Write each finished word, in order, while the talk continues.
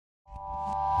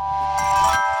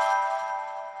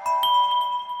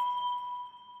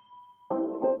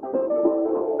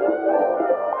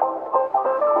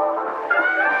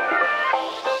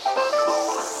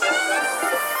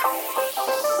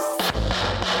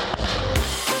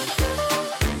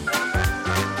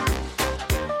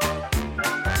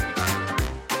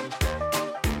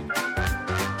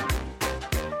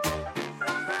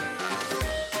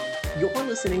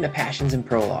listening to Passions and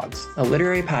Prologues, a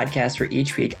literary podcast where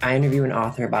each week I interview an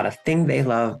author about a thing they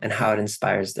love and how it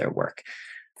inspires their work.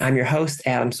 I'm your host,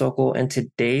 Adam Sokol, and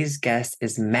today's guest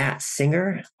is Matt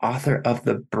Singer, author of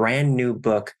the brand new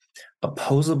book,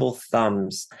 Opposable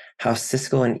Thumbs, How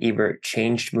Siskel and Ebert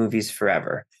Changed Movies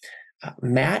Forever.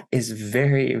 Matt is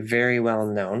very, very well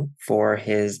known for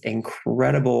his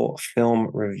incredible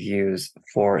film reviews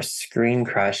for Screen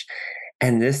Crush.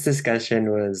 And this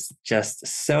discussion was just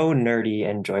so nerdy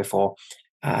and joyful.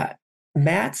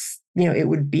 It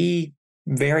would be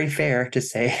very fair to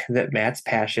say that Matt's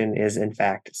passion is, in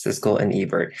fact, Siskel and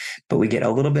Ebert. But we get a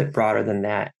little bit broader than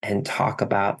that and talk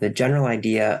about the general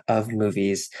idea of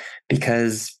movies,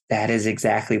 because that is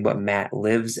exactly what Matt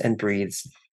lives and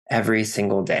breathes every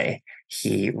single day.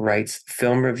 He writes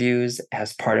film reviews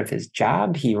as part of his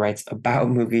job. He writes about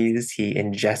movies. He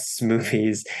ingests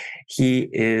movies. He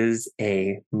is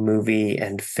a movie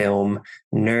and film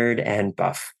nerd and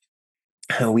buff.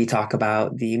 We talk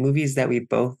about the movies that we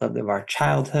both loved of our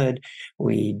childhood.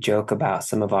 We joke about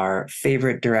some of our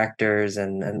favorite directors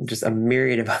and just a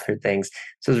myriad of other things.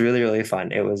 So it was really, really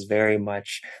fun. It was very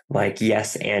much like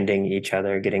yes-anding each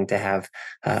other, getting to have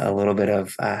a little bit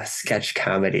of sketch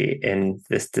comedy in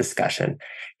this discussion.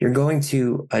 You're going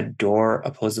to adore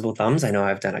Opposable Thumbs. I know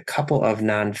I've done a couple of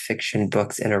nonfiction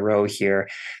books in a row here,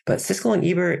 but Siskel and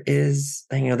Ebert is,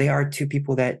 they are two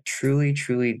people that truly,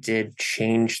 truly did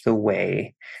change the way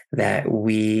that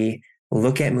we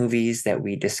look at movies, that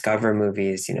we discover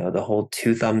movies. The whole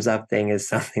two thumbs up thing is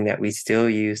something that we still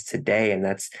use today. And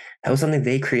that was something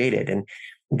they created. And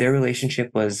their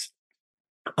relationship was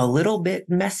a little bit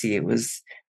messy. It was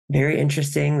very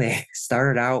interesting. They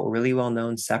started out really well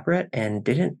known separate and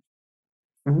didn't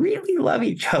really love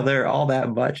each other all that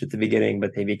much at the beginning,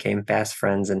 but they became fast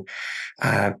friends. And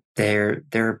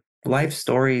their life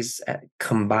stories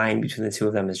combined between the two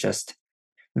of them is just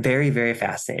very, very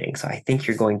fascinating. So I think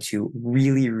you're going to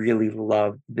really, really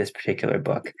love this particular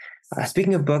book.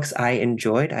 Speaking of books I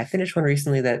enjoyed, I finished one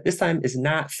recently that this time is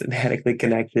not thematically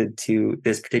connected to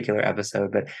this particular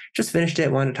episode, but just finished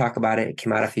it, wanted to talk about it. It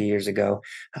came out a few years ago.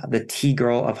 The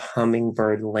Tea-Girl of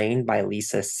Hummingbird Lane by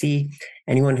Lisa See.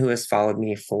 Anyone who has followed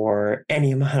me for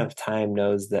any amount of time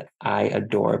knows that I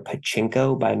adore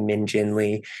Pachinko by Min Jin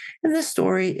Lee. And this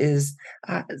story is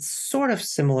sort of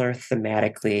similar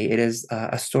thematically. It is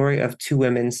a story of two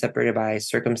women separated by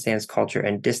circumstance, culture,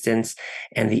 and distance,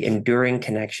 and the enduring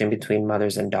connection between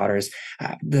mothers and daughters.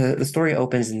 The story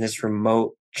opens in this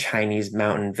remote Chinese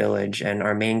mountain village, and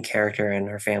our main character and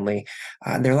her family,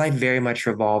 their life very much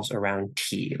revolves around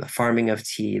tea, the farming of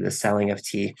tea, the selling of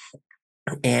tea.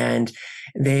 And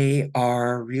they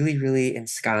are really, really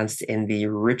ensconced in the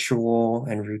ritual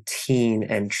and routine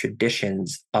and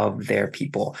traditions of their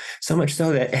people. So much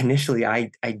so that initially I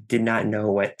did not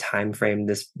know what time frame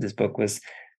this book was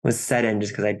set in,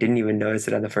 just because I didn't even notice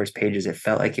it on the first pages. It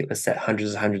felt like it was set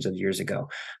hundreds and hundreds of years ago.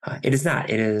 It is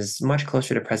not. It is much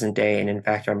closer to present day. And in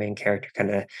fact, our main character kind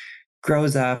of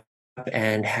grows up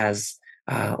and has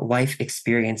life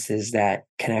experiences that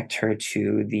connect her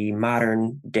to the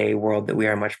modern day world that we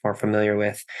are much more familiar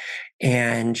with.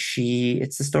 And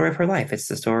it's the story of her life. It's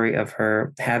the story of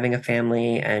her having a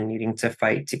family and needing to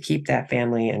fight to keep that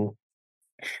family, and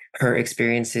her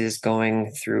experiences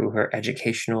going through her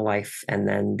educational life, and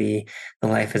then the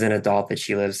life as an adult that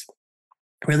she lives.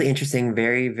 Really interesting,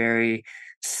 very, very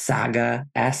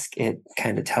saga-esque. It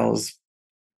kind of tells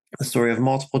the story of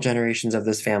multiple generations of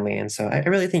this family. And so I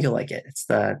really think you'll like it. It's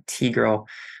the Tea-Girl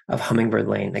of Hummingbird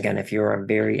Lane. Again, if you are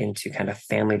very into kind of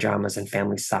family dramas and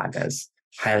family sagas,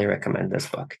 highly recommend this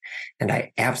book. And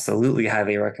I absolutely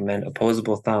highly recommend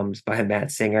Opposable Thumbs by Matt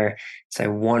Singer. It's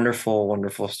a wonderful,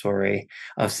 wonderful story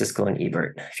of Siskel and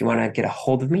Ebert. If you want to get a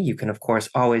hold of me, you can, of course,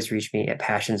 always reach me at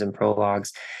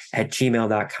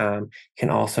passionsandprologues@gmail.com. You can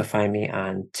also find me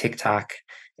on TikTok,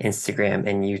 Instagram,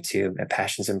 and YouTube at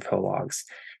Passions and Prologues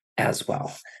as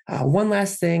well. One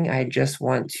last thing I just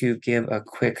want to give a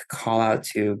quick call out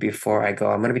to before I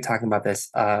go. I'm going to be talking about this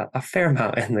a fair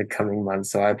amount in the coming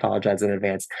months, so I apologize in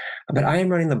advance. But I am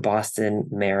running the Boston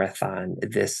Marathon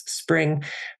this spring.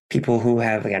 People who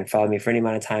have, again, followed me for any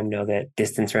amount of time know that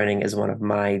distance running is one of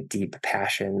my deep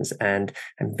passions, and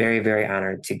I'm very, very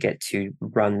honored to get to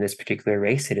run this particular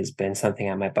race. It has been something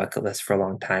on my bucket list for a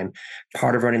long time.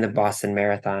 Part of running the Boston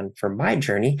Marathon for my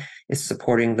journey is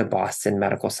supporting the Boston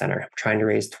Medical Center. I'm trying to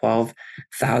raise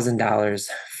 $12,000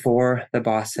 for the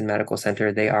Boston Medical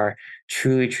Center. They are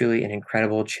truly, truly an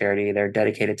incredible charity. They're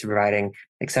dedicated to providing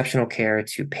exceptional care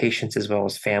to patients as well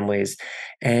as families.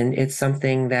 And it's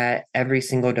something that every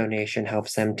single donation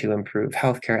helps them to improve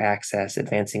healthcare access,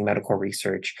 advancing medical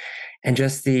research. and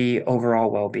just the overall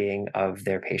well-being of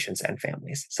their patients and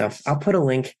families. So I'll put a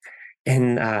link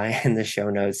in the show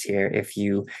notes here. If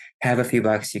you have a few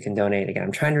bucks, you can donate. Again,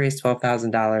 I'm trying to raise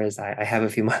 $12,000. I have a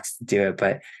few months to do it,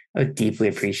 but I would deeply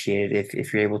appreciate it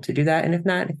if you're able to do that. And if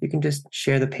not, if you can just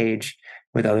share the page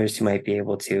with others who might be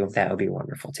able to, that would be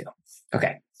wonderful too.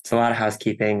 Okay. It's a lot of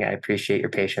housekeeping. I appreciate your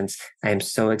patience. I am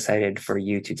so excited for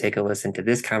you to take a listen to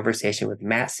this conversation with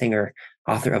Matt Singer,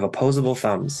 author of Opposable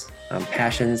Thumbs,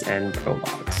 Passions and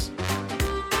Prologues.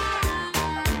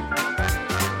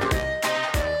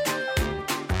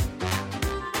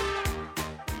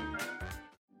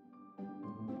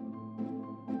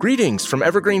 Greetings from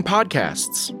Evergreen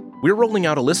Podcasts. We're rolling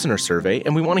out a listener survey,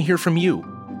 and we want to hear from you.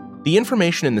 The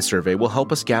information in the survey will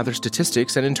help us gather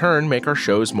statistics and in turn make our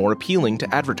shows more appealing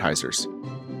to advertisers.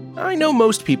 I know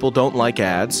most people don't like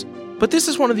ads, but this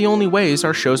is one of the only ways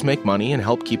our shows make money and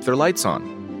help keep their lights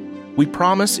on. We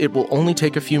promise it will only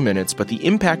take a few minutes, but the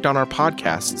impact on our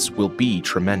podcasts will be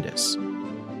tremendous.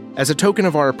 As a token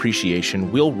of our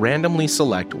appreciation, we'll randomly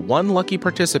select one lucky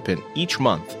participant each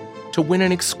month to win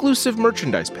an exclusive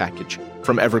merchandise package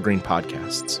from Evergreen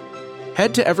Podcasts.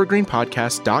 Head to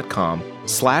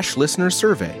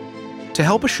evergreenpodcast.com/listenersurvey to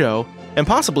help a show and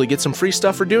possibly get some free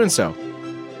stuff for doing so.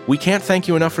 We can't thank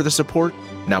you enough for the support.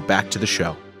 Now back to the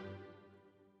show.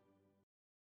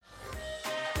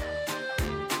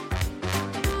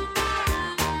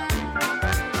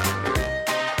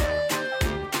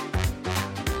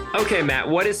 Okay, Matt,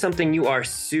 what is something you are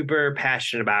super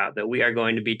passionate about that we are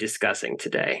going to be discussing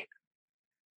today?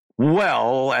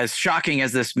 Well, as shocking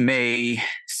as this may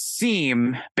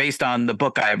seem based on the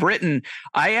book I have written,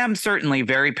 I am certainly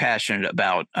very passionate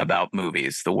about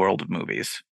movies, the world of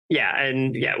movies. Yeah,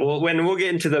 and we'll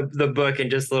get into the book in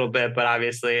just a little bit, but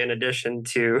obviously, in addition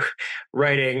to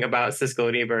writing about Siskel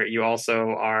and Ebert, you also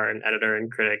are an editor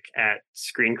and critic at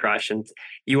Screen Crush, and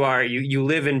you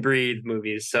live and breathe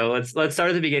movies. So let's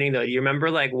start at the beginning, though. Do you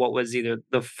remember what was either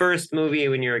the first movie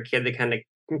when you were a kid that kind of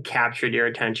captured your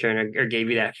attention or gave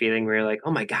you that feeling where you're like,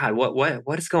 oh my God,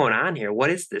 what is going on here? What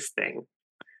is this thing?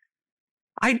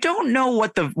 I don't know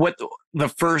what the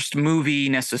first movie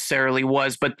necessarily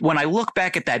was, but when I look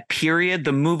back at that period,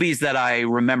 the movies that I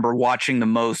remember watching the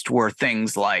most were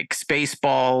things like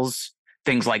Spaceballs,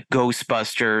 things like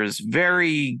Ghostbusters,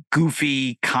 very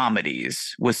goofy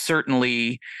comedies was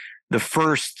certainly the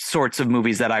first sorts of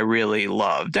movies that I really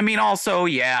loved. I mean, also,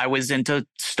 I was into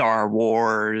Star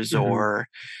Wars or,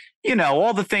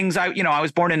 all the things I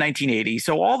was born in 1980.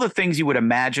 So all the things you would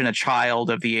imagine a child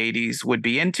of the 80s would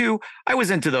be into, I was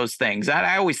into those things.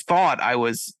 I always thought I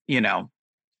was,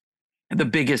 the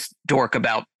biggest dork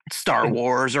about Star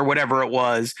Wars or whatever it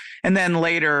was. And then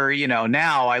later,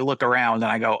 now I look around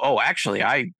and I go, oh, actually,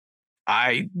 I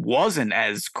wasn't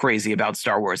as crazy about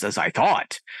Star Wars as I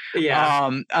thought. Yeah.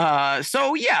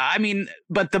 I mean,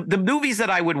 but the movies that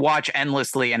I would watch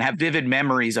endlessly and have vivid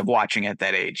memories of watching at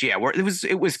that age, it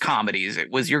was comedies. It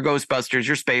was your Ghostbusters,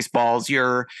 your Spaceballs,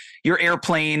 your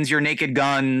Airplanes, your Naked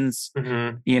Guns,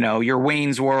 your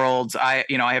Wayne's Worlds. I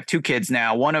have two kids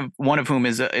now. One of whom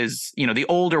is the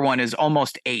older one is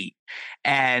almost 8,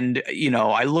 and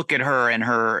I look at her and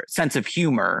her sense of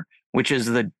humor, which is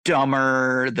the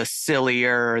dumber, the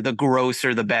sillier, the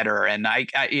grosser, the better. And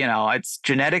it's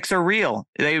genetics are real.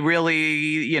 They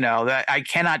really, I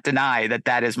cannot deny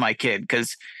that is my kid,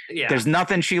 because there's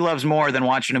nothing she loves more than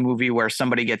watching a movie where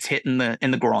somebody gets hit in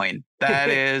the groin. That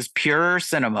is pure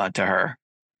cinema to her.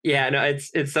 Yeah, no,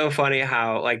 it's so funny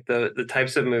how the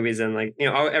types of movies and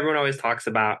everyone always talks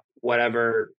about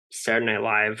whatever Saturday Night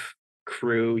Live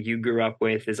crew you grew up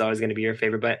with is always going to be your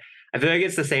favorite, but I feel like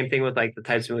it's the same thing with the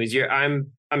types of movies.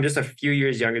 I'm just a few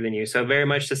years younger than you, so very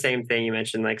much the same thing. You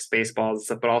mentioned Spaceballs and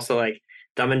stuff, but also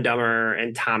Dumb and Dumber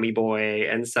and Tommy Boy,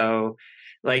 and so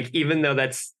even though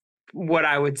that's what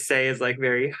I would say is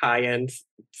very high end,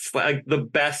 the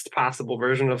best possible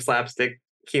version of slapstick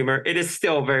humor, it is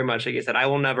still very much like you said. I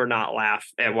will never not laugh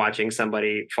at watching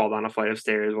somebody fall down a flight of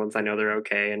stairs once I know they're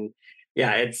okay, and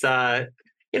it's I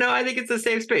think it's a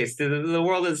safe space. The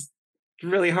world is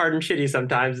really hard and shitty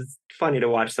sometimes. It's funny to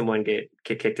watch someone get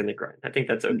kicked in the groin. I think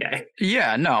that's okay.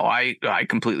 Yeah, no, I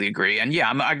completely agree. And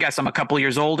I guess I'm a couple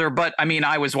years older, but I mean,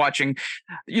 I was watching,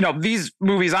 these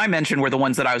movies I mentioned were the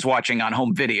ones that I was watching on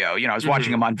home video. I was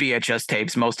watching them on VHS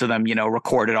tapes, most of them,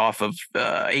 recorded off of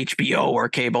HBO or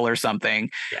cable or something.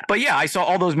 Yeah. But I saw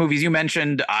all those movies you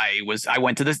mentioned. I was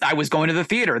going to the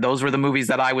theater. Those were the movies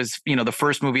that I was, the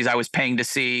first movies I was paying to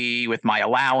see with my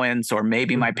allowance, or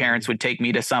maybe my parents would take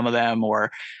me to some of them,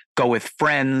 or go with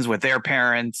friends with their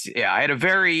parents. Yeah, I had a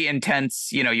very intense,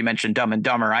 you mentioned Dumb and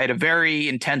Dumber. I had a very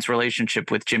intense relationship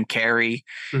with Jim Carrey.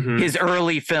 His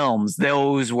early films,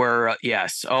 those were,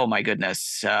 yes. Oh my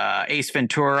goodness. Ace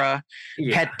Ventura,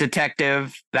 Pet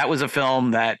Detective. That was a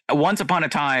film that once upon a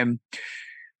time,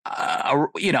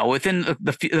 within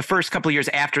the first couple of years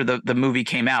after the movie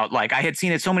came out, like I had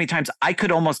seen it so many times, I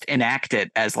could almost enact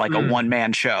it as like a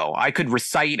one-man show. I could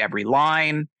recite every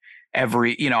line,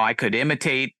 I could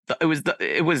imitate.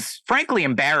 It was frankly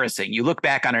embarrassing. You look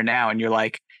back on it now and you're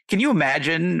like, can you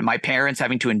imagine my parents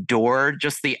having to endure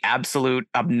just the absolute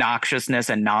obnoxiousness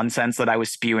and nonsense that I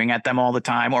was spewing at them all the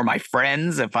time, or my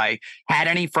friends, if I had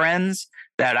any friends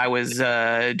that I was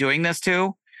doing this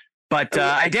to? But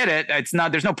I did it.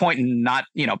 There's no point in not,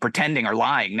 pretending or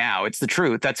lying now. It's the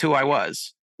truth. That's who I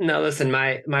was. No, listen,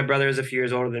 my brother is a few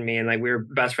years older than me, and like we were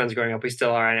best friends growing up. We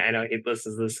still are. And I know he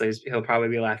listens to this, so he'll probably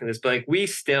be laughing at this. But like we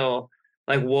still,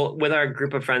 like we'll, with our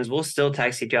group of friends, we'll still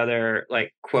text each other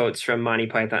like quotes from Monty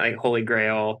Python, like Holy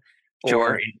Grail.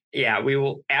 Sure. Yeah, we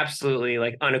will absolutely,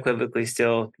 like, unequivocally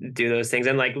still do those things.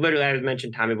 And like literally, I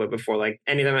mentioned Tommy Boy before. Like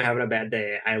anytime I'm having a bad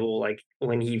day, I will, like,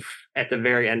 when at the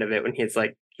very end of it, when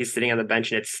he's sitting on the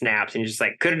bench and it snaps and he's just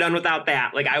like, could have done without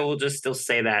that. Like I will just still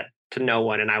say that to no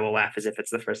one, and I will laugh as if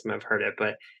it's the first time I've heard it.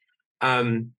 But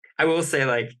I will say,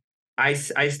 like, I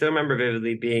still remember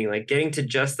vividly being like getting to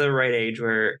just the right age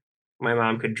where my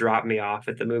mom could drop me off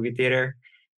at the movie theater,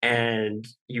 and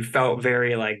you felt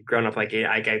very like grown up. Like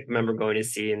I remember going to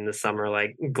see in the summer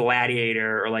like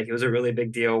Gladiator, or like it was a really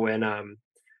big deal when I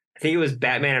think it was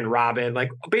Batman and Robin.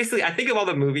 Like basically, I think of all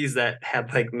the movies that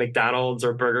had like McDonald's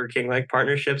or Burger King like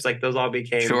partnerships, like those all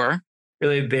became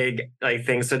really big like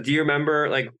things. So do you remember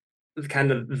like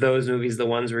kind of those movies, the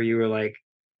ones where you were like,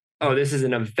 oh, this is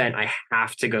an event, I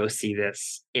have to go see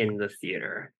this in the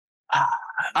theater?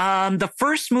 The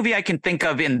first movie I can think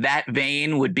of in that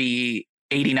vein would be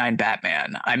 89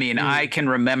 Batman. I mean, I can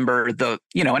remember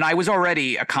and I was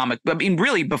already a comic, I mean,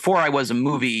 really before I was a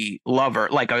movie lover,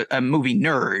 like a movie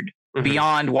nerd,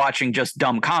 beyond watching just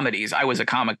dumb comedies, I was a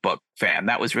comic book fan.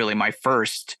 That was really my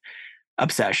first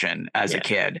obsession as a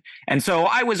kid. And so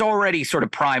I was already sort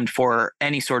of primed for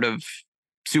any sort of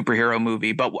superhero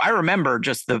movie. But I remember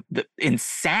just the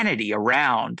insanity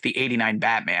around the 89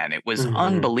 Batman. It was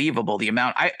unbelievable, the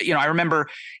amount. I remember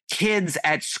kids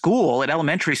at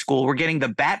elementary school, were getting the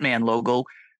Batman logo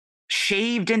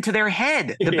shaved into their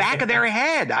head, the back of their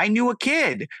head. I knew a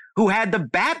kid who had the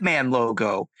Batman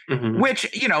logo, which,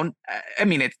 I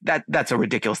mean, that's a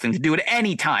ridiculous thing to do at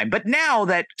any time. But now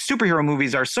that superhero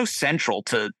movies are so central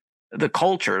to the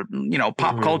culture,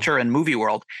 pop culture and movie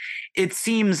world, it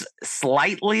seems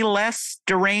slightly less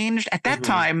deranged. At that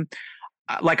time,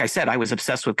 like I said, I was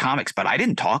obsessed with comics, but I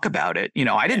didn't talk about it.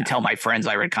 I didn't tell my friends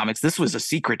I read comics. This was a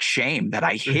secret shame that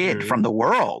I hid from the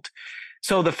world.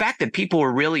 So the fact that people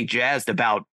were really jazzed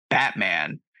about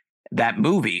Batman, that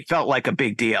movie, felt like a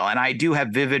big deal. And I do have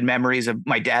vivid memories of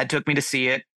my dad took me to see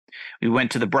it. We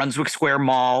went to the Brunswick Square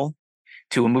Mall,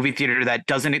 to a movie theater that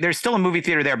there's still a movie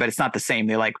theater there, but it's not the same.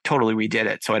 They like totally redid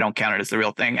it. So I don't count it as the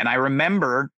real thing. And I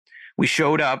remember we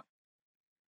showed up,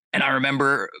 and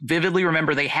I vividly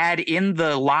remember they had in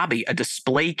the lobby a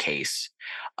display case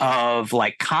of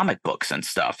like comic books and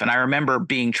stuff. And I remember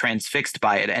being transfixed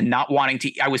by it and not wanting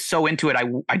to, I was so into it.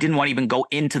 I didn't want to even go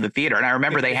into the theater. And I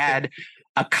remember they had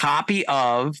a copy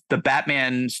of the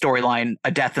Batman storyline,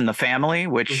 A Death in the Family,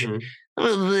 which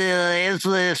is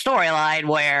the storyline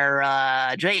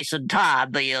where Jason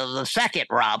Todd, the second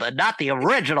Robin, not the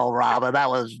original Robin, that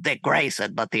was Dick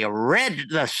Grayson, but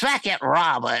the second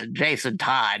Robin, Jason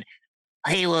Todd,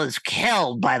 he was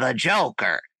killed by the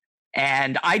Joker.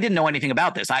 And I didn't know anything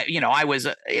about this. I was,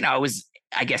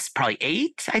 I guess probably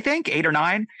 8 or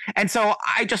 9. And so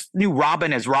I just knew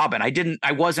Robin as Robin.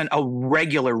 I wasn't a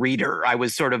regular reader. I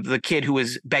was sort of the kid who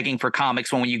was begging for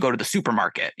comics when you go to the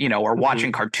supermarket, or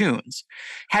watching cartoons.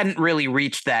 Hadn't really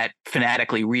reached that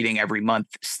fanatically reading every month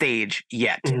stage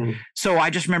yet. So I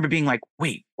just remember being like,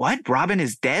 wait, what? Robin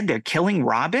is dead? They're killing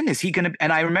Robin? Is he going to?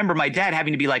 And I remember my dad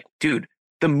having to be like, dude,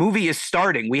 the movie is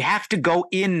starting. We have to go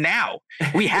in now.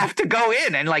 We have to go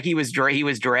in. And like he was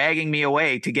dragging me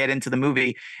away to get into the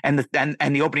movie. And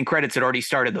the opening credits had already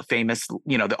started. The famous,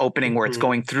 the opening where it's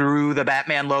going through the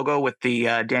Batman logo with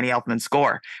the Danny Elfman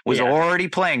score was already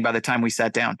playing by the time we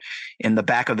sat down in the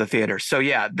back of the theater. So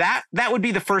yeah, that would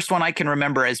be the first one I can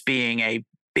remember as being a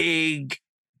big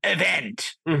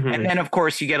event. And then of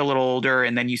course you get a little older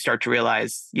and then you start to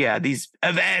realize, these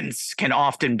events can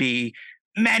often be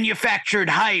manufactured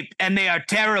hype, and they are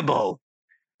terrible.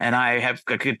 And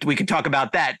we could talk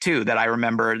about that too, that I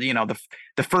remember,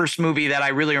 the first movie that I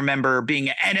really remember being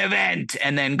an event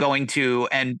and then going to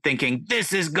and thinking,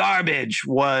 this is garbage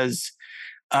was,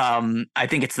 I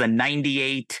think it's the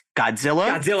 98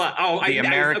 Godzilla. Oh,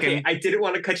 American. I didn't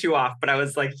want to cut you off, but I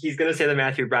was like, he's going to say the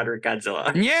Matthew Broderick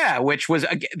Godzilla. Yeah, which was,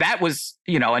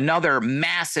 another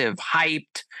massive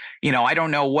hyped, I don't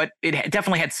know what, it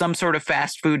definitely had some sort of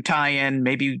fast food tie-in,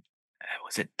 maybe.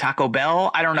 Was it Taco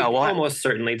Bell? I don't know. Well, almost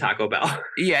certainly Taco Bell.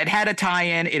 Yeah, it had a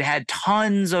tie-in. It had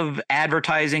tons of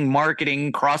advertising,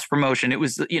 marketing, cross promotion. It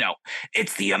was,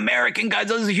 it's the American Godzilla.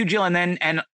 This is a huge deal.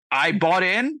 And I bought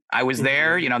in. I was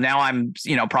there. Now I'm,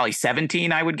 probably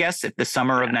 17, I would guess, at the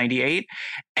summer of 98.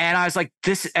 And I was like,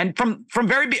 this. And from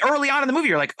very early on in the movie,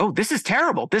 you're like, oh, this is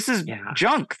terrible. This is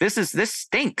junk. This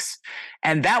stinks.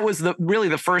 And that was really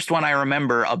the first one I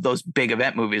remember of those big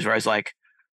event movies where I was like,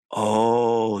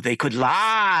 oh, they could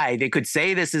lie. They could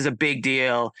say this is a big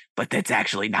deal, but that's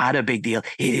actually not a big deal.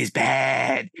 It is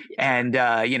bad. And,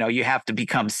 you have to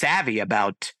become savvy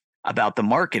about the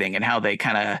marketing and how they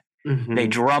kind of, they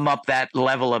drum up that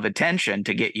level of attention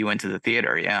to get you into the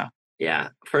theater. Yeah. Yeah.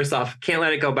 First off, can't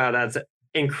let it go by. That's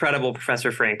incredible,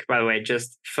 Professor Frank, by the way,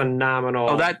 just phenomenal.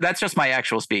 Oh, that's just my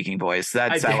actual speaking voice.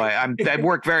 That's how I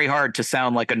work very hard to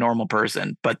sound like a normal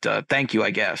person, but thank you,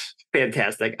 I guess.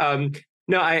 Fantastic.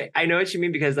 No, I know what you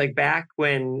mean, because like back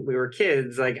when we were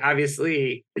kids, like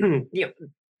obviously,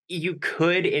 you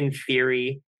could in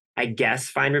theory, I guess,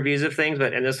 find reviews of things,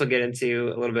 and this will get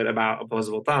into a little bit about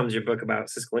Opposable Thumbs, your book about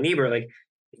Siskel and Ebert. Like,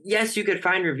 yes, you could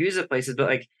find reviews of places, but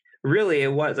like really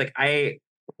it was like, I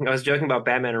was joking about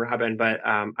Batman and Robin, but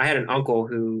I had an uncle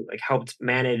who like helped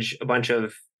manage a bunch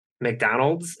of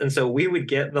McDonald's. And so we would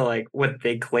get the like what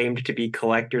they claimed to be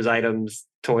collector's items,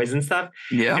 toys and stuff.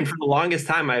 Yeah. And for the longest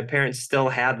time, my parents still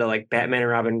had the like Batman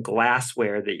and Robin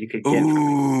glassware that you could get.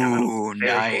 Ooh,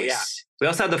 nice. Cool. Yeah. We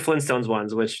also had the Flintstones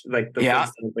ones, which like the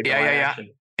Flintstones, like yeah.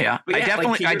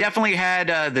 I definitely had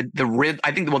the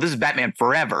I think, well, this is Batman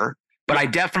Forever. But I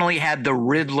definitely had the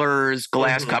Riddler's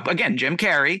glass cup. Again, Jim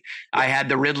Carrey. I had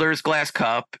the Riddler's glass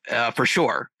cup for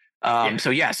sure. So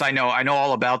yes, I know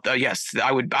all about yes,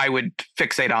 I would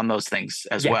fixate on those things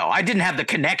as well. I didn't have the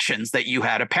connections that you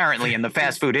had apparently in the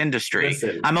fast food industry.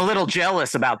 Listen, I'm a little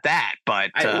jealous about that,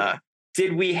 but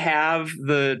did we have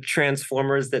the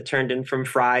Transformers that turned in from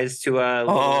Fry's to a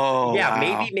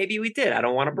wow. maybe we did. I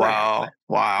don't want to brag.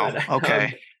 Wow. But,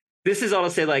 okay. This is all to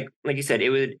say, like you said,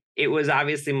 it was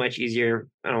obviously much easier.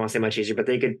 I don't want to say much easier, but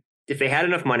they could, if they had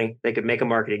enough money, they could make a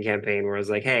marketing campaign where it was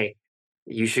like, hey,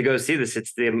 you should go see this.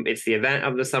 It's the event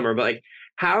of the summer. But like,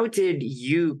 how did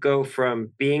you go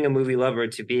from being a movie lover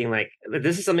to being like,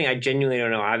 this is something I genuinely don't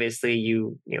know. Obviously,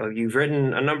 you've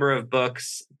written a number of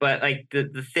books, but like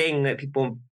the thing that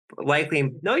people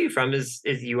likely know you from is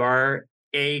you are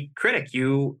a critic.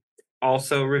 You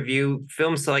also review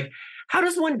films. So like, how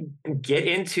does one get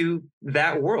into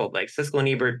that world? Like Siskel and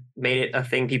Ebert made it a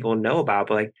thing people know about,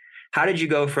 but like, how did you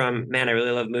go from, man, I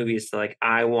really love movies to like,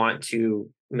 I want to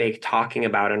make talking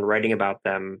about and writing about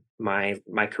them my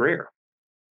career?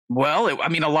 Well,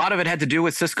 a lot of it had to do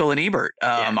with Siskel and Ebert.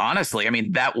 Honestly,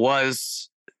 that was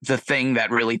the thing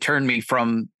that really turned me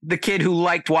from the kid who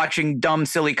liked watching dumb,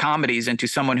 silly comedies into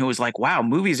someone who was like, wow,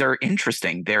 movies are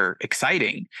interesting. They're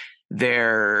exciting.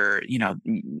 They're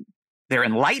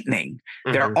enlightening.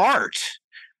 They're art.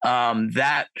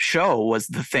 That show was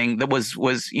the thing that was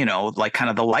like kind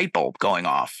of the light bulb going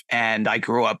off. And I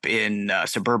grew up in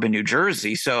suburban New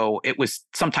Jersey, so it was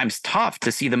sometimes tough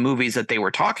to see the movies that they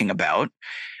were talking about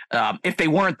if they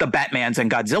weren't the Batmans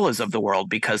and Godzillas of the world,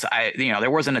 because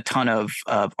there wasn't a ton of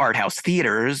art house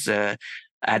theaters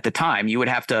at the time. You would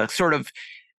have to sort of,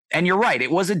 and you're right,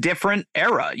 it was a different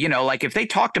era. Like if they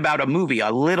talked about a movie,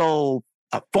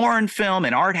 a foreign film,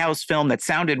 an art house film that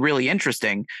sounded really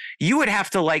interesting, you would have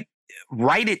to like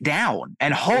write it down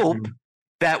and hope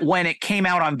that when it came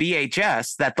out on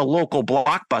VHS, that the local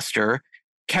Blockbuster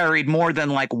carried more than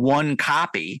like one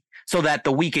copy, so that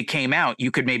the week it came out,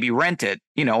 you could maybe rent it,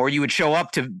 or you would show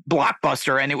up to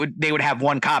Blockbuster and they would have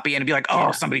one copy and it'd be like,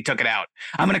 oh, somebody took it out.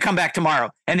 I'm going to come back tomorrow.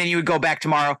 And then you would go back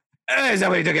tomorrow.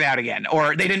 Somebody took it out again,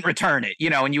 or they didn't return it,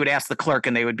 and you would ask the clerk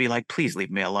and they would be like, please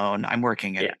leave me alone. I'm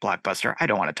working at Blockbuster. I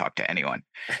don't want to talk to anyone.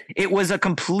 It was a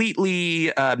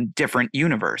completely different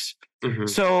universe.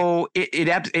 So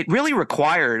it really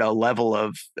required a level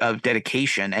of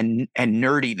dedication and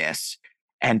nerdiness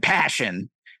and passion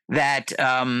that,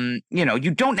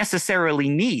 you don't necessarily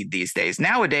need these days.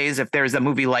 Nowadays, if there's a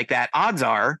movie like that, odds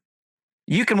are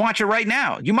you can watch it right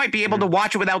now. You might be able to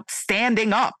watch it without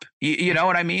standing up. You know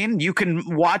what I mean? You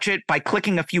can watch it by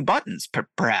clicking a few buttons,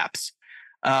 perhaps.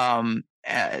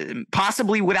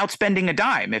 possibly without spending a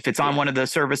dime if it's on one of the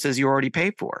services you already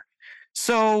pay for.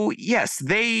 So yes,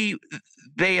 they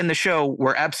in the show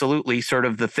were absolutely sort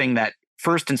of the thing that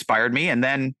first inspired me, and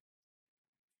then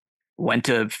went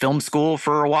to film school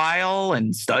for a while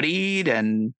and studied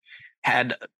and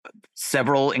had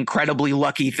several incredibly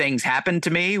lucky things happen to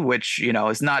me, which, you know,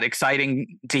 is not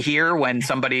exciting to hear when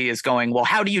somebody is going, well,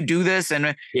 how do you do this?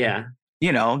 And yeah,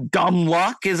 you know, dumb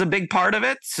luck is a big part of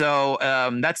it. So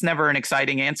that's never an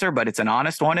exciting answer, but it's an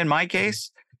honest one in my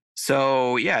case.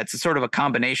 So yeah, it's a sort of a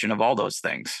combination of all those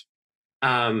things.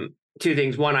 Two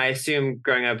things. One, I assume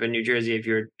growing up in New Jersey, if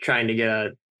you're trying to get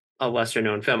a lesser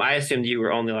known film, I assumed you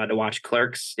were only allowed to watch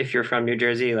Clerks if you're from New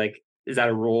Jersey. Like, is that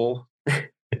a rule?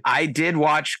 I did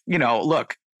watch, you know,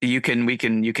 look, you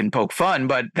can poke fun,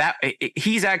 but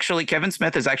Kevin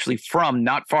Smith is actually from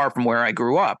not far from where I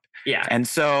grew up. Yeah. And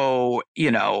so, you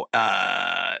know,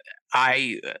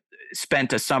 I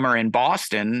spent a summer in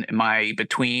Boston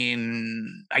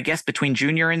between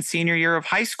junior and senior year of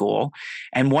high school.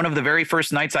 And one of the very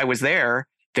first nights I was there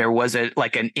was an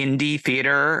indie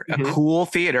theater, a cool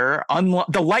theater,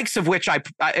 the likes of which I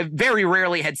very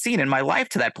rarely had seen in my life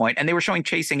to that point. And they were showing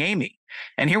Chasing Amy.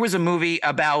 And here was a movie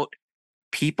about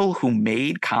people who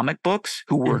made comic books,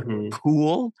 who were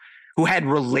cool, who had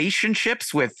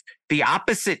relationships with the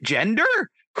opposite gender,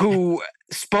 who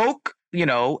spoke, you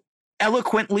know,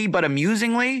 eloquently but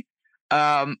amusingly.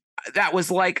 That was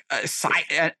like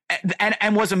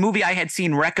and was a movie I had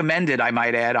seen recommended, I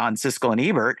might add, on Siskel and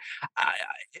Ebert.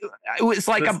 It was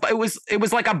like it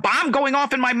was like a bomb going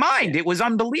off in my mind. It was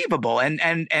unbelievable. And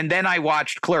then I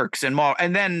watched Clerks and more,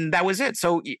 and then that was it.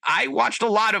 So I watched a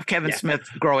lot of Kevin Smith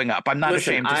growing up. I'm not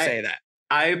ashamed to say that.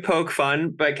 I poke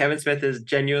fun, but Kevin Smith is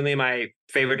genuinely my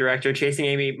favorite director. Chasing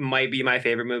Amy might be my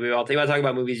favorite movie of all time. I talk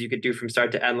about movies you could do from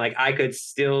start to end. Like, I could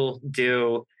still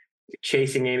do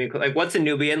Chasing Amy. Like, What's a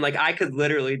Nubian? Like, I could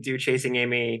literally do Chasing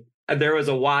Amy. There was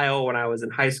a while when I was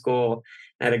in high school,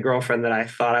 I had a girlfriend that I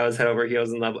thought I was head over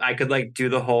heels in love. I could like do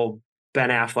the whole Ben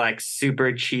Affleck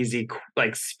super cheesy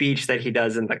like speech that he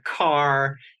does in the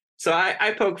car. So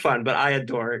I poke fun, but I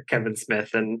adore Kevin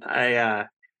Smith, and I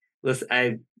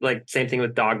like, same thing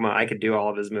with Dogma. I could do all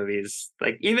of his movies,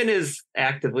 like even his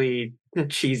actively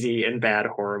cheesy and bad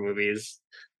horror movies.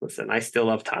 Listen, I still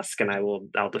love Tusk, and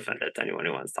I'll defend it to anyone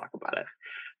who wants to talk about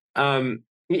it.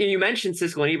 You mentioned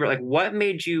Siskel and Ebert. Like, what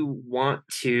made you want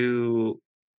to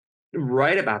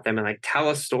write about them and like tell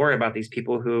a story about these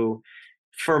people who,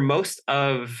 for most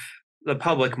of the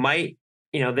public, might,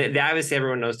 you know, they obviously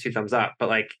everyone knows Two Thumbs Up, but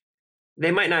like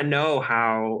they might not know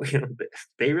how, you know,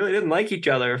 they really didn't like each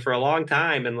other for a long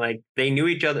time, and like they knew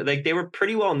each other, like they were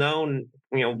pretty well known,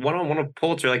 you know, one of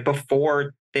Pulitzer, like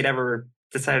before they'd ever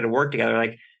decided to work together.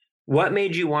 Like, what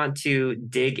made you want to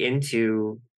dig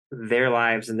into their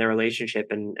lives and their relationship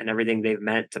and everything they've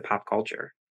meant to pop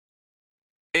culture?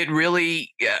 It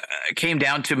really came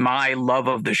down to my love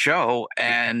of the show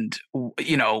and,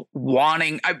 you know,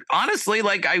 I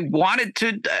wanted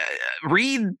to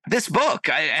read this book.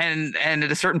 And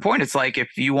at a certain point, it's like,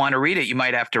 if you want to read it, you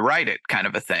might have to write it, kind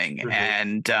of a thing. Mm-hmm.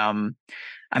 And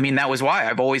I mean, that was why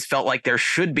I've always felt like there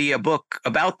should be a book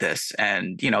about this.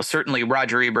 And, you know, certainly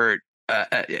Roger Ebert,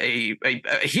 a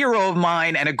hero of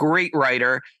mine and a great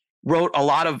writer, wrote a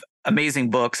lot of amazing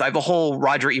books. I have a whole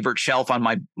Roger Ebert shelf on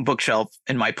my bookshelf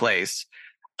in my place.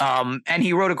 And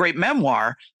he wrote a great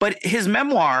memoir, but his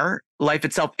memoir, Life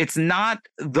Itself, it's not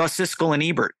the Siskel and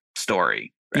Ebert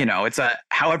story. Right. You know, it's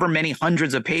however many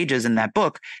hundreds of pages in that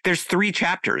book. There's 3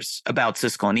 chapters about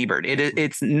Siskel and Ebert.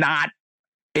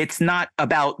 It's not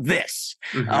about this.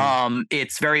 Mm-hmm.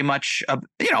 It's very much,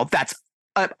 you know, that's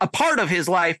a part of his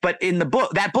life, but in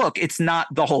that book, it's not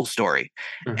the whole story.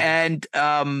 Mm-hmm.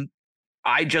 And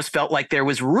I just felt like there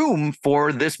was room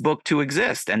for this book to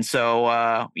exist. And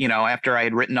so, you know, after I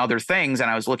had written other things and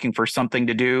I was looking for something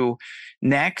to do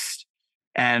next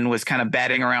and was kind of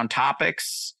batting around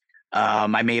topics,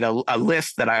 I made a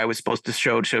list that I was supposed to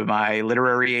show to my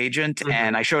literary agent. Mm-hmm.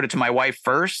 And I showed it to my wife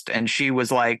first. And she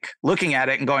was like looking at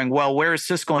it and going, well, where's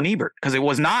Siskel and Ebert? Because it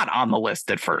was not on the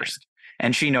list at first.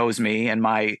 And she knows me and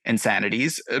my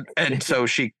insanities. And so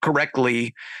she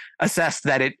correctly assessed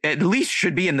that it at least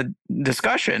should be in the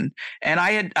discussion. And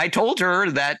I told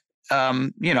her that,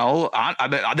 you know,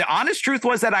 the honest truth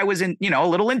was that I was a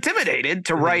little intimidated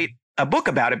to write a book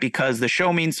about it because the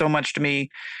show means so much to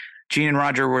me. Gene and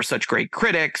Roger were such great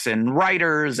critics and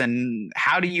writers. And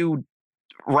how do you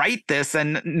write this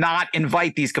and not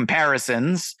invite these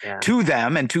comparisons to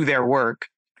them and to their work?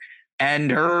 And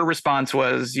her response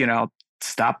was, you know,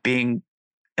 stop being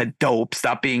a dope,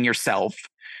 stop being yourself,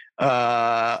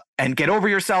 and get over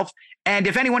yourself. And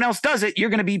if anyone else does it,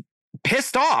 you're going to be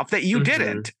pissed off that you Mhm.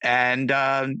 didn't.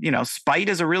 And, spite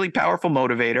is a really powerful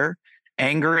motivator,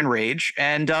 anger and rage.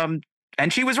 And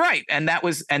she was right. And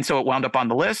so it wound up on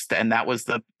the list, and that was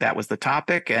the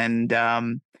topic.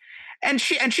 And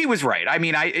she was right. I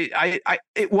mean,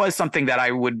 it was something that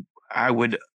I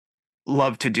would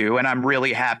love to do, and I'm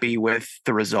really happy with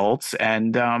the results.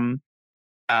 And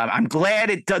I'm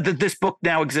glad that this book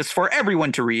now exists for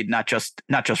everyone to read, not just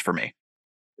for me.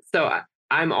 So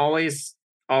I'm always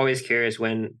curious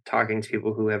when talking to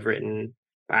people who have written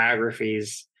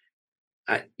biographies.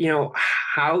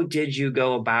 How did you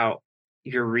go about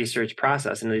your research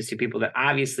process? And these two people that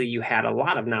obviously you had a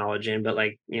lot of knowledge in, but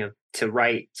to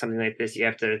write something like this, you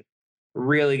have to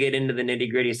really get into the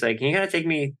nitty gritty. So can you kind of take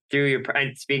me through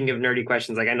and speaking of nerdy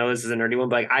questions, I know this is a nerdy one,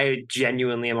 but I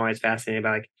genuinely am always fascinated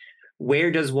by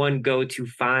where does one go to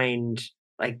find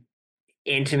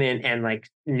intimate and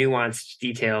nuanced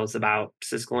details about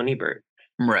Siskel and Ebert?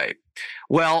 Right.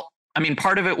 Well, I mean,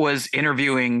 part of it was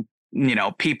interviewing,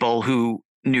 people who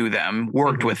knew them,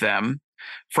 worked with them,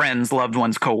 friends, loved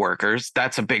ones, coworkers.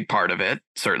 That's a big part of it,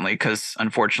 certainly, because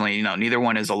unfortunately, neither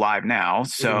one is alive now.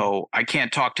 So I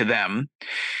can't talk to them.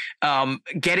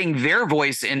 Getting their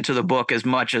voice into the book as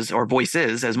much as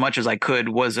I could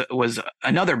was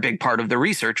another big part of the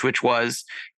research, which was,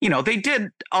 they did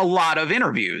a lot of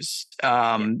interviews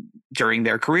during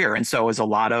their career. And so it was a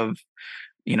lot of,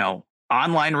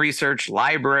 online research,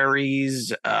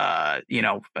 libraries,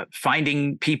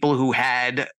 finding people who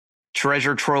had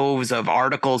treasure troves of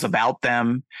articles about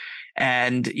them,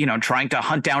 and trying to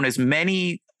hunt down as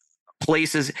many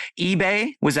places.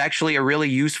 eBay was actually a really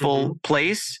useful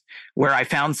place where I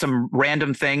found some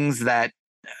random things that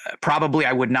probably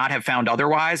I would not have found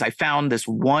otherwise. I found this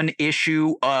one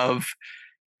issue of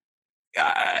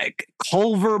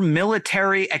Culver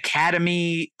Military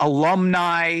Academy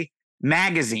Alumni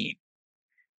Magazine,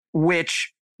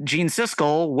 which Gene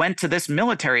Siskel went to this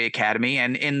military academy,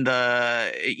 and in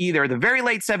either the very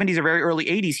late 70s or very early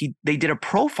 80s, they did a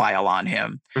profile on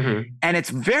him, and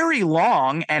it's very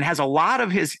long and has a lot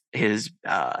of his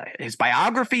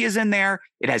biography is in there.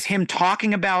 It has him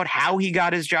talking about how he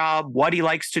got his job, what he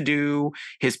likes to do,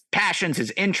 his passions,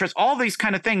 his interests, all these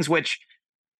kind of things, which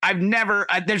I've never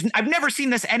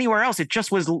seen this anywhere else. It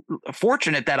just was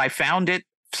fortunate that I found it.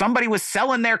 Somebody was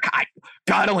selling their,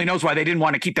 God only knows why they didn't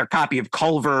want to keep their copy of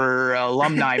Culver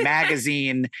Alumni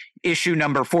Magazine issue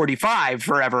number 45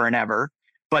 forever and ever.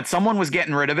 But someone was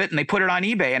getting rid of it, and they put it on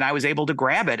eBay, and I was able to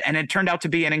grab it. And it turned out to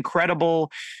be an incredible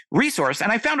resource.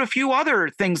 And I found a few other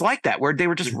things like that, where they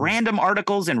were just random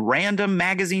articles in random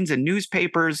magazines and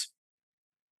newspapers,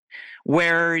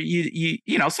 where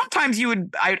sometimes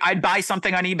I'd buy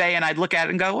something on eBay and I'd look at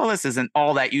it and go, well, this isn't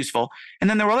all that useful. And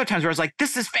then there were other times where I was like,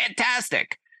 this is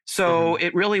fantastic. So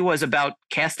it really was about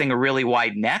casting a really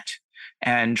wide net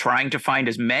and trying to find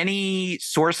as many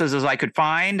sources as I could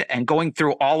find, and going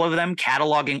through all of them,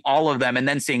 cataloging all of them, and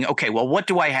then seeing, okay, well, what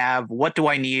do I have? What do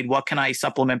I need? What can I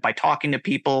supplement by talking to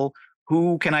people?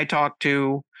 Who can I talk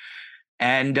to?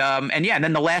 And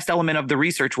then the last element of the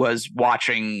research was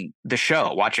watching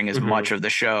as much of the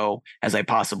show as I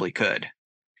possibly could.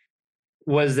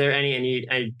 Was there any,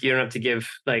 and you don't have to give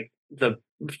the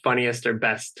funniest or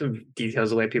best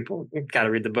details away, people got to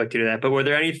read the book to do that, but were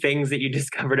there any things that you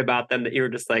discovered about them that you were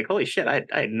just like, holy shit, I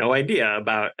had no idea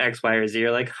about X, Y, or Z? You're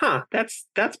like, that's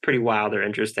pretty wild or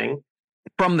interesting.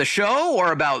 From the show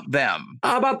or about them?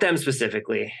 About them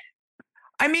specifically.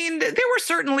 I mean, there were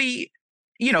certainly,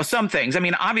 some things. I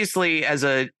mean, obviously, as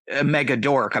a mega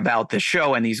dork about the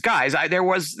show and these guys, there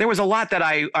was a lot that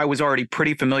I was already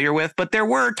pretty familiar with, but there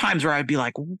were times where I'd be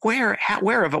like,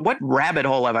 what rabbit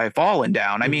hole have I fallen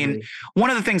down? I mean, one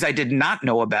of the things I did not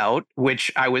know about,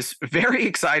 which I was very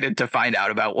excited to find out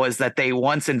about, was that they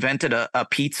once invented a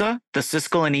pizza, the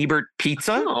Siskel and Ebert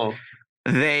pizza. Oh.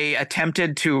 They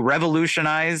attempted to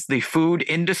revolutionize the food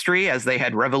industry as they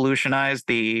had revolutionized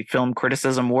the film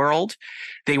criticism world.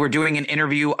 They were doing an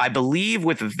interview, I believe,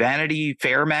 with Vanity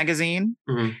Fair magazine,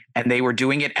 and they were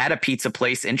doing it at a pizza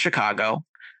place in Chicago.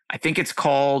 I think it's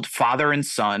called Father and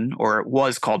Son, or it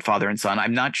was called Father and Son.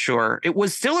 I'm not sure. It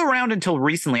was still around until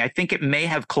recently. I think it may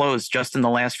have closed just in the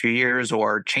last few years,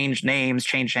 or changed names,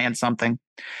 changed hands, something.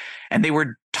 And they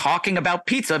were talking about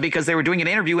pizza because they were doing an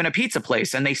interview in a pizza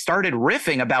place, and they started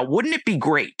riffing about, wouldn't it be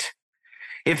great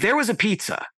if there was a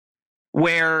pizza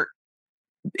where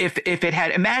if it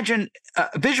had,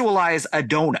 visualize a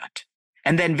donut,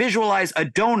 and then visualize a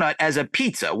donut as a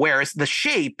pizza, whereas the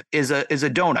shape is a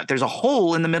donut. There's a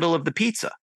hole in the middle of the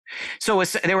pizza. So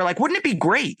they were like, wouldn't it be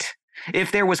great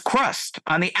if there was crust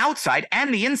on the outside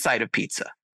and the inside of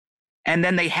pizza? And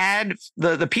then they had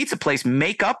the pizza place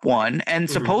make up one, and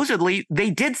supposedly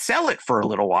they did sell it for a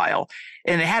little while.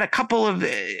 And it had a couple of,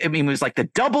 I mean, it was like the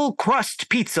double crust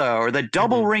pizza or the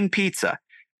double ring pizza.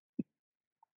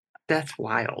 That's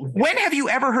wild. When have you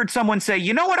ever heard someone say,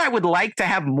 you know what I would like to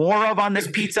have more of on this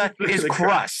pizza is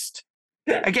crust?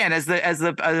 Again, as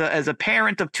a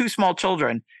parent of two small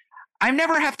children, I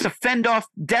never have to fend off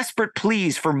desperate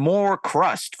pleas for more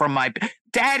crust from my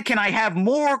dad. Can I have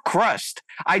more crust?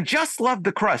 I just love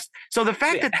the crust. So the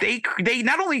fact that they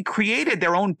not only created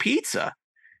their own pizza,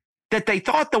 that they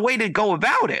thought the way to go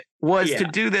about it was to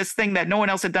do this thing that no one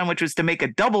else had done, which was to make a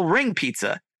double ring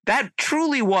pizza. That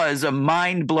truly was a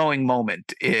mind-blowing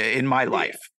moment in my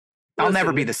life. I'll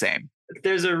never be the same.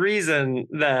 There's a reason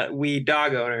that we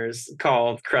dog owners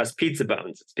call crust pizza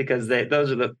bones. It's because that's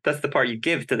the part you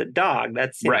give to the dog.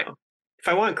 That's right. If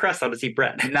I want crust, I'll just eat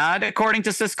bread. Not according to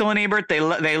Siskel and Ebert.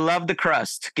 They love the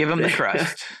crust. Give them the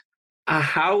crust.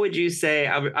 How would you say,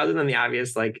 other than the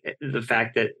obvious, like the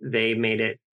fact that they made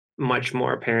it much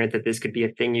more apparent that this could be a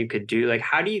thing you could do? Like,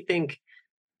 how do you think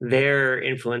their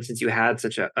influence, since you had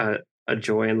such a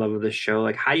joy and love of the show,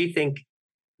 like how do you think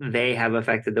they have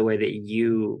affected the way that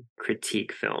you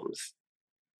critique films?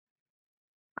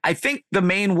 I think the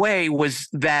main way was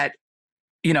that,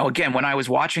 you know, again, when I was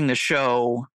watching the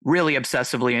show really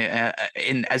obsessively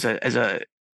as a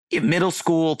middle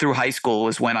school through high school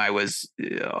was when I was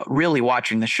really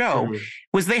watching the show,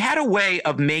 was they had a way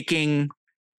of making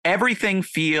everything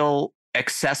feel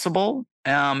accessible,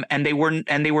 and they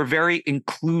were very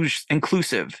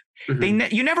inclusive.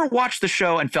 You never watched the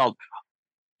show and felt,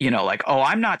 you know, like, oh,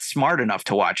 I'm not smart enough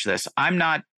to watch this. I'm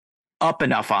not up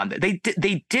enough on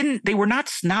it. They were not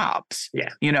snobs,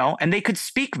 you know, and they could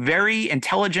speak very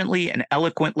intelligently and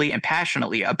eloquently and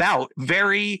passionately about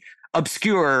very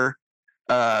obscure,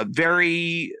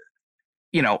 very,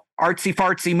 you know, artsy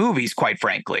fartsy movies, quite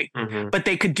frankly. But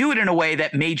they could do it in a way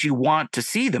that made you want to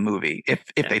see the movie if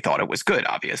they thought it was good,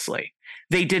 obviously.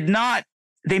 They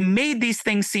made these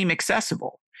things seem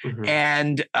accessible.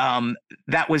 And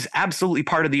that was absolutely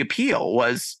part of the appeal.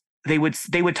 Was they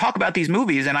would talk about these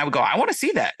movies, and I would go, I want to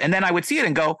see that, and then I would see it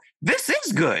and go, this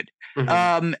is good.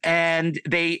 And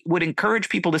they would encourage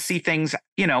people to see things,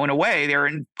 you know, in a way. They're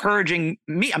encouraging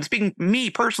me. I'm speaking me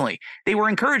personally. They were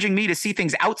encouraging me to see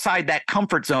things outside that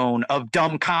comfort zone of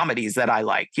dumb comedies that I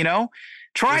like. You know,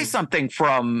 try something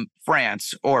from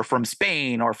France or from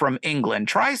Spain or from England.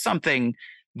 Try something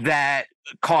that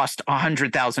cost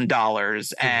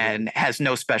 $100,000 and has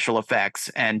no special effects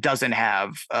and doesn't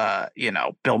have, you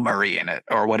know, Bill Murray in it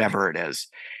or whatever it is.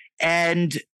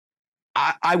 And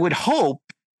I would hope,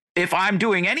 if I'm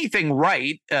doing anything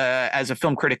right as a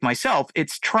film critic myself,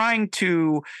 it's trying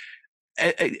to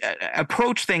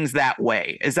approach things that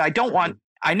way.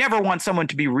 I never want someone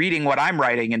to be reading what I'm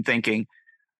writing and thinking,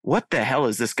 what the hell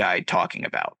is this guy talking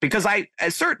about? Because I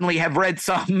certainly have read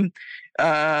some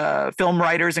film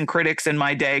writers and critics in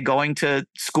my day going to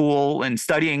school and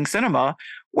studying cinema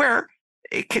where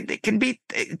it can be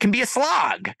a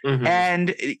slog.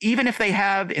 And even if they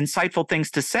have insightful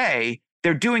things to say,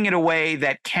 they're doing it in a way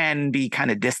that can be kind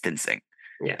of distancing.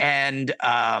 And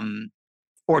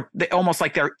or almost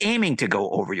like they're aiming to go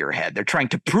over your head. They're trying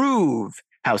to prove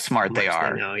how smart they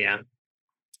are.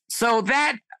 So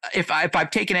that, if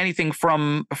I've taken anything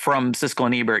from Siskel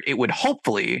and Ebert, it would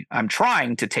hopefully, I'm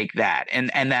trying to take that and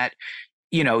that,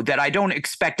 you know, that I don't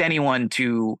expect anyone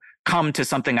to come to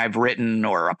something I've written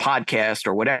or a podcast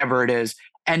or whatever it is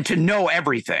and to know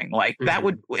everything. Like that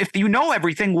would, if you know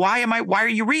everything, why are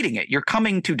you reading it? You're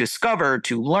coming to discover,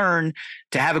 to learn,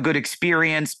 to have a good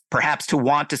experience, perhaps to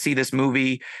want to see this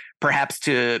movie, perhaps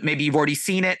to maybe you've already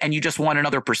seen it and you just want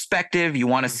another perspective. You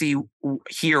want to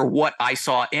hear what I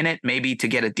saw in it, maybe to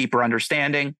get a deeper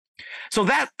understanding. So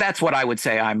that's what I would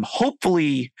say.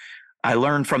 I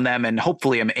learn from them, and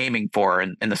hopefully I'm aiming for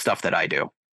in the stuff that I do.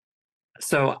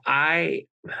 So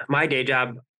my day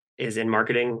job is in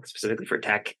marketing, specifically for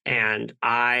tech. And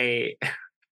my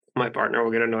partner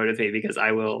will get annoyed with me because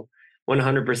I will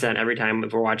 100% every time,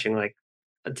 if we're watching like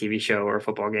a TV show or a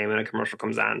football game and a commercial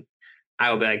comes on,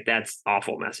 I will be like, that's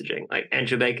awful messaging. Like, and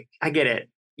she'll be like, I get it.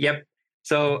 Yep.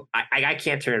 So I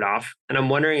can't turn it off. And I'm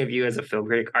wondering if you, as a film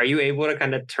critic, are you able to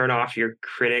kind of turn off your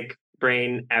critic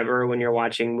brain ever when you're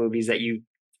watching movies that you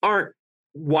aren't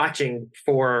watching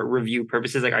for review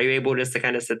purposes? Like, are you able just to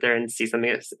kind of sit there and see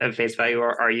something at face value,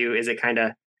 or is it kind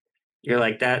of, you're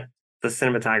like, that the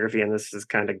cinematography and this is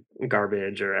kind of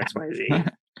garbage or XYZ?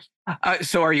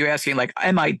 So are you asking, like,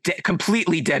 am I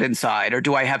completely dead inside, or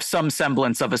do I have some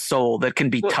semblance of a soul that can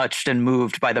be touched and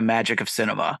moved by the magic of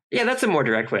cinema? Yeah, that's a more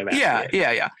direct way of asking it.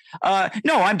 Yeah.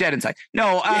 No, I'm dead inside.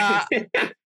 No,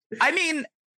 I mean,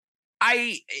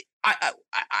 I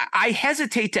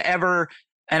hesitate to ever,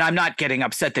 and I'm not getting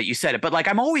upset that you said it, but like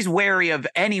I'm always wary of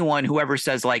anyone who ever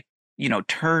says like,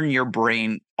 turn your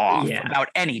brain off about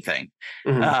anything,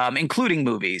 including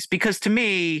movies, because to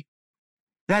me,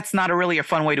 that's not really a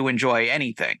fun way to enjoy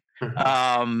anything.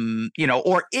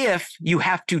 Or if you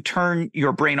have to turn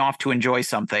your brain off to enjoy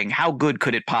something, how good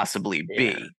could it possibly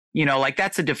be? Like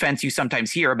that's a defense you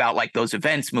sometimes hear about, like those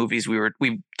events movies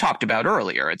we talked about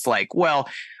earlier. It's like, well,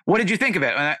 what did you think of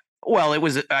it?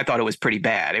 I thought it was pretty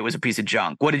bad. It was a piece of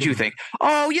junk. What did you think?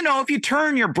 Oh, if you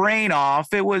turn your brain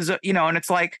off, it was, and it's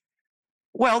like,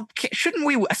 well, shouldn't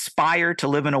we aspire to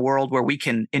live in a world where we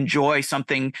can enjoy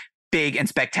something big and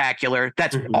spectacular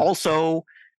that's also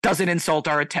doesn't insult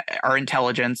our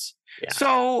intelligence? Yeah.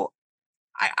 So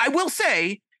I will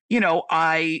say,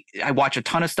 I watch a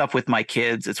ton of stuff with my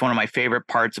kids. It's one of my favorite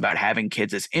parts about having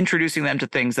kids is introducing them to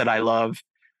things that I love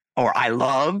or I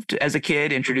loved as a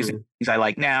kid, introducing things I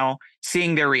like now,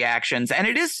 seeing their reactions. And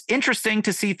it is interesting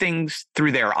to see things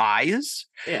through their eyes.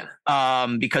 Yeah.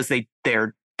 Because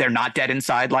they're not dead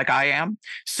inside like I am.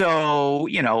 So,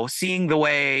 seeing the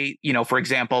way, for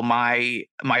example, my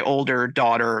older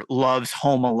daughter loves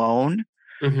Home Alone.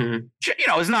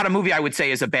 It's not a movie I would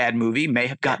say is a bad movie. May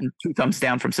have gotten 2 thumbs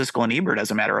down from Siskel and Ebert, as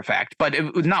a matter of fact, but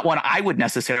it was not one I would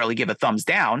necessarily give a thumbs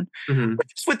down. But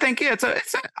just would think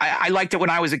I liked it when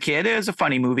I was a kid. It was a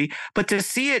funny movie, but to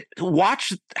see it,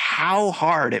 watch how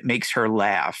hard it makes her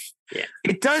laugh. Yeah.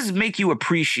 It does make you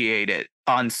appreciate it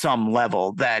on some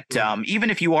level that even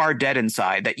if you are dead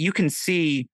inside, that you can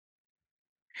see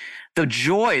the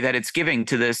joy that it's giving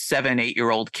to this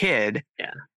 7-8-year-old kid.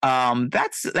 Yeah.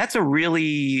 That's a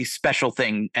really special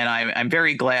thing. And I'm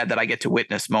very glad that I get to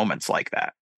witness moments like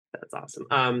that. That's awesome.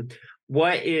 I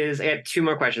have 2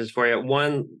 more questions for you.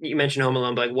 One, you mentioned Home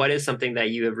Alone, but like, what is something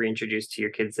that you have reintroduced to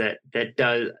your kids that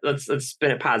does, let's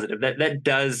spin it positive, that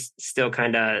does still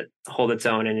kind of hold its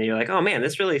own, and you're like, oh man,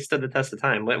 this really stood the test of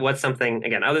time. What's something,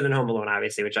 again, other than Home Alone,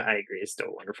 obviously, which I agree is still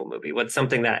a wonderful movie. What's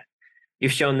something that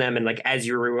you've shown them, and like as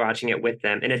you were rewatching it with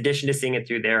them, in addition to seeing it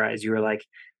through their eyes, you were like,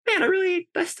 man,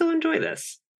 I still enjoy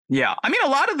this. Yeah. I mean, a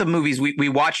lot of the movies we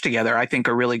watched together, I think,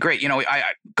 are really great.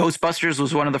 Ghostbusters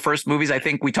was one of the first movies I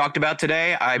think we talked about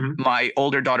today. My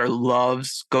older daughter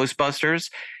loves Ghostbusters,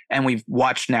 and we've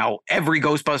watched now every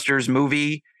Ghostbusters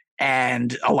movie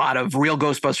and a lot of real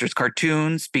Ghostbusters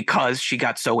cartoons because she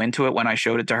got so into it when I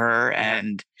showed it to her.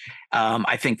 And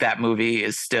I think that movie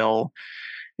is still...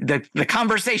 The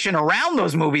conversation around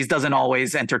those movies doesn't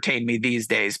always entertain me these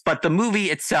days, but the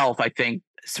movie itself, I think,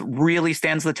 really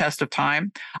stands the test of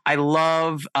time. I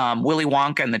love Willy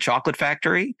Wonka and the Chocolate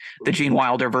Factory, the Gene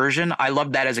Wilder version. I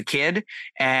loved that as a kid,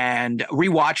 and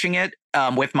rewatching it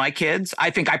with my kids,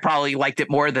 I think I probably liked it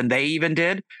more than they even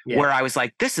did, where I was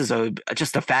like, this is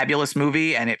just a fabulous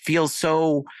movie, and it feels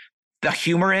so... The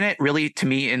humor in it really, to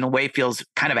me, in a way, feels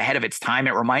kind of ahead of its time.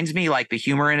 It reminds me like the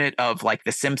humor in it of like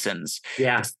The Simpsons.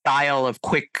 Yeah. The style of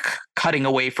quick cutting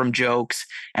away from jokes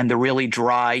and the really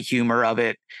dry humor of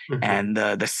it, and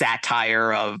the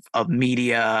satire of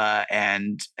media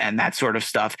and that sort of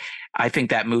stuff. I think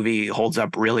that movie holds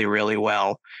up really, really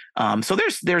well. So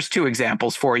there's 2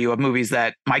 examples for you of movies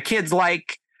that my kids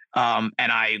like, and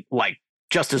I like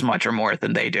just as much or more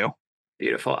than they do.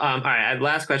 Beautiful. All right. I have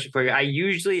last question for you. I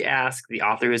usually ask the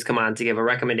author who's come on to give a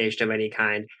recommendation of any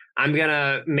kind. I'm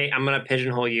gonna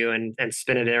pigeonhole you and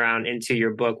spin it around into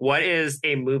your book. What is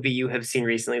a movie you have seen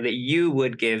recently that you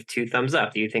would give 2 thumbs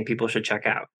up that you think people should check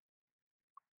out?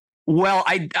 Well,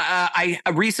 I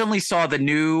recently saw the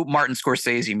new Martin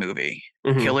Scorsese movie,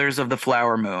 Killers of the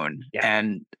Flower Moon,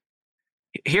 and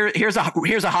here's a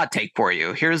hot take for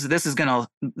you. This is gonna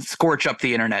scorch up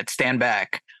the internet. Stand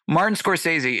back. Martin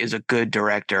Scorsese is a good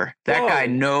director. That guy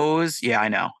knows. Yeah, I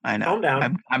know. Calm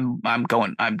down. I've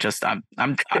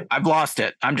lost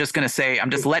it. I'm just going to say,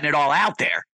 I'm just letting it all out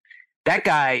there. That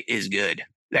guy is good.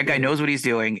 That guy knows what he's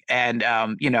doing. And,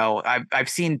 I've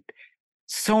seen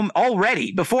so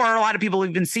already before a lot of people have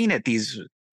even seen it, these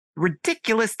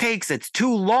ridiculous takes. It's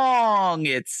too long.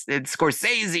 It's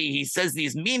Scorsese. He says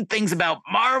these mean things about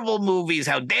Marvel movies.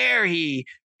 How dare he?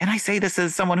 And I say this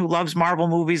as someone who loves Marvel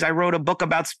movies. I wrote a book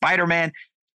about Spider-Man.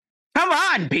 Come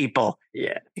on, people.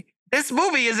 Yeah. This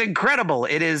movie is incredible.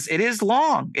 It is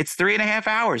long. It's 3.5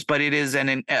 hours, but it is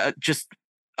just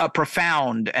a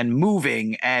profound and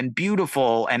moving and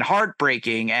beautiful and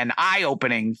heartbreaking and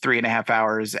eye-opening 3.5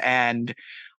 hours. And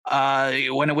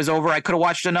when it was over, I could have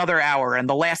watched another hour. And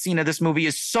the last scene of this movie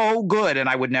is so good, and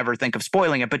I would never think of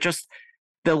spoiling it, but just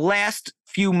the last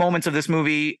few moments of this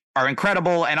movie are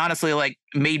incredible and honestly like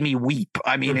made me weep.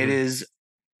 I mean, it is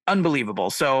unbelievable.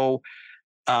 So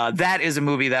that is a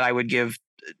movie that I would give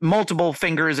multiple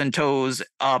fingers and toes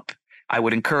up. I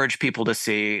would encourage people to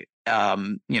see.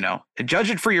 Judge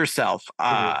it for yourself.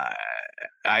 I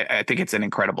think it's an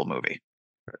incredible movie.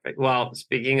 Perfect. Well,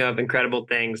 speaking of incredible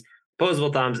things,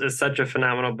 Opposable Thumbs is such a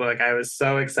phenomenal book. I was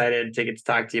so excited to get to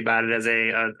talk to you about it as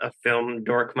a film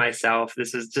dork myself.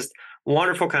 This is just a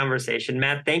wonderful conversation.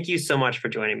 Matt, thank you so much for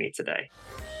joining me today.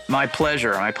 My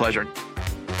pleasure. My pleasure.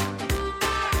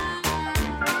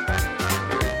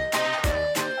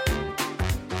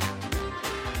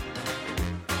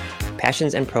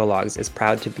 Passions and Prologues is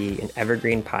proud to be an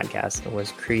evergreen podcast and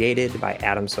was created by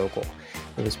Adam Sokol.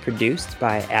 It was produced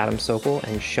by Adam Sokol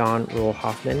and Sean Rule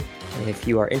Hoffman. And if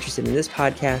you are interested in this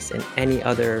podcast and any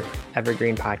other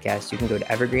evergreen podcast, you can go to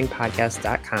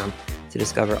evergreenpodcast.com to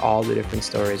discover all the different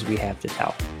stories we have to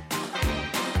tell.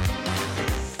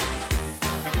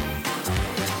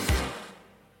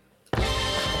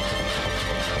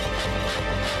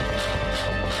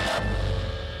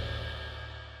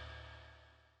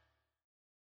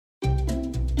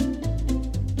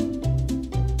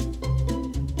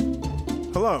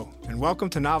 Hello, and welcome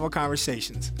to Novel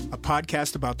Conversations, a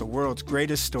podcast about the world's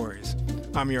greatest stories.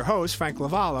 I'm your host, Frank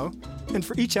Lavallo, and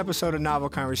for each episode of Novel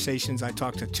Conversations, I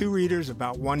talk to two readers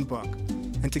about one book.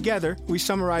 And together, we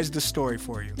summarize the story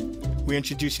for you. We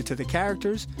introduce you to the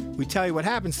characters, we tell you what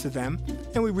happens to them,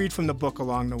 and we read from the book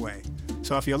along the way.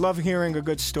 So if you love hearing a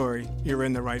good story, you're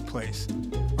in the right place.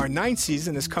 Our 9th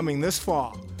season is coming this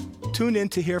fall. Tune in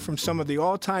to hear from some of the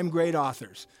all-time great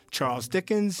authors, Charles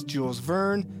Dickens, Jules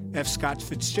Verne, F. Scott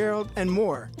Fitzgerald, and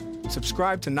more.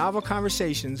 Subscribe to Novel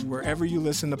Conversations wherever you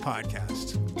listen to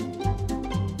podcasts.